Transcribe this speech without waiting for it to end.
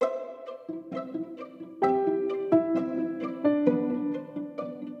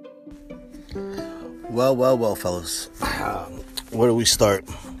Well, fellas. Where do we start?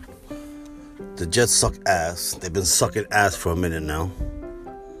 The Jets suck ass. They've been sucking ass for a minute now.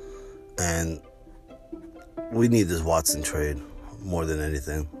 And we need this Watson trade more than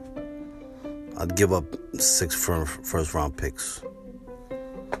anything. I'd give up 6 first-round picks.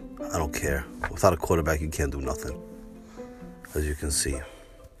 I don't care. Without a quarterback, you can't do nothing, as you can see.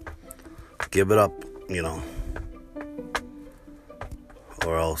 Give it up,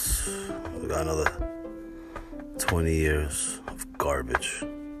 or else we got another 20 years of garbage.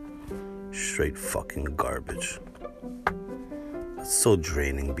 Straight fucking garbage. It's so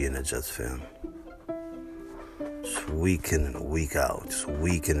draining being a Jets fan. Just week in and week out.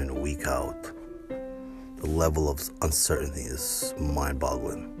 The level of uncertainty is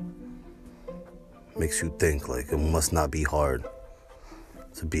mind-boggling. Makes you think, it must not be hard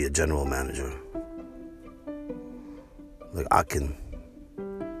to be a general manager. I can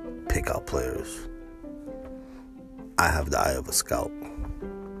pick out players. I have the eye of a scout.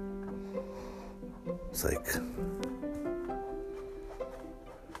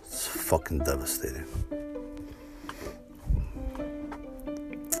 It's fucking devastating.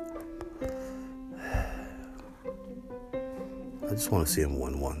 I just want to see him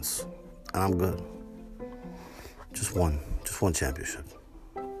win once, and I'm good. Just one championship.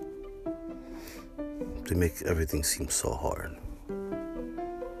 They make everything seem so hard.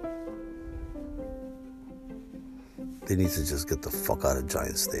 They need to just get the fuck out of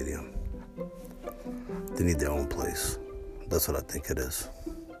Giant Stadium. They need their own place. That's what I think it is.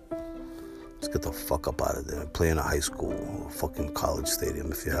 Just get the fuck up out of there. Play in a high school or a fucking college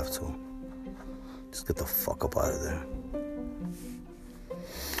stadium if you have to. Just get the fuck up out of there.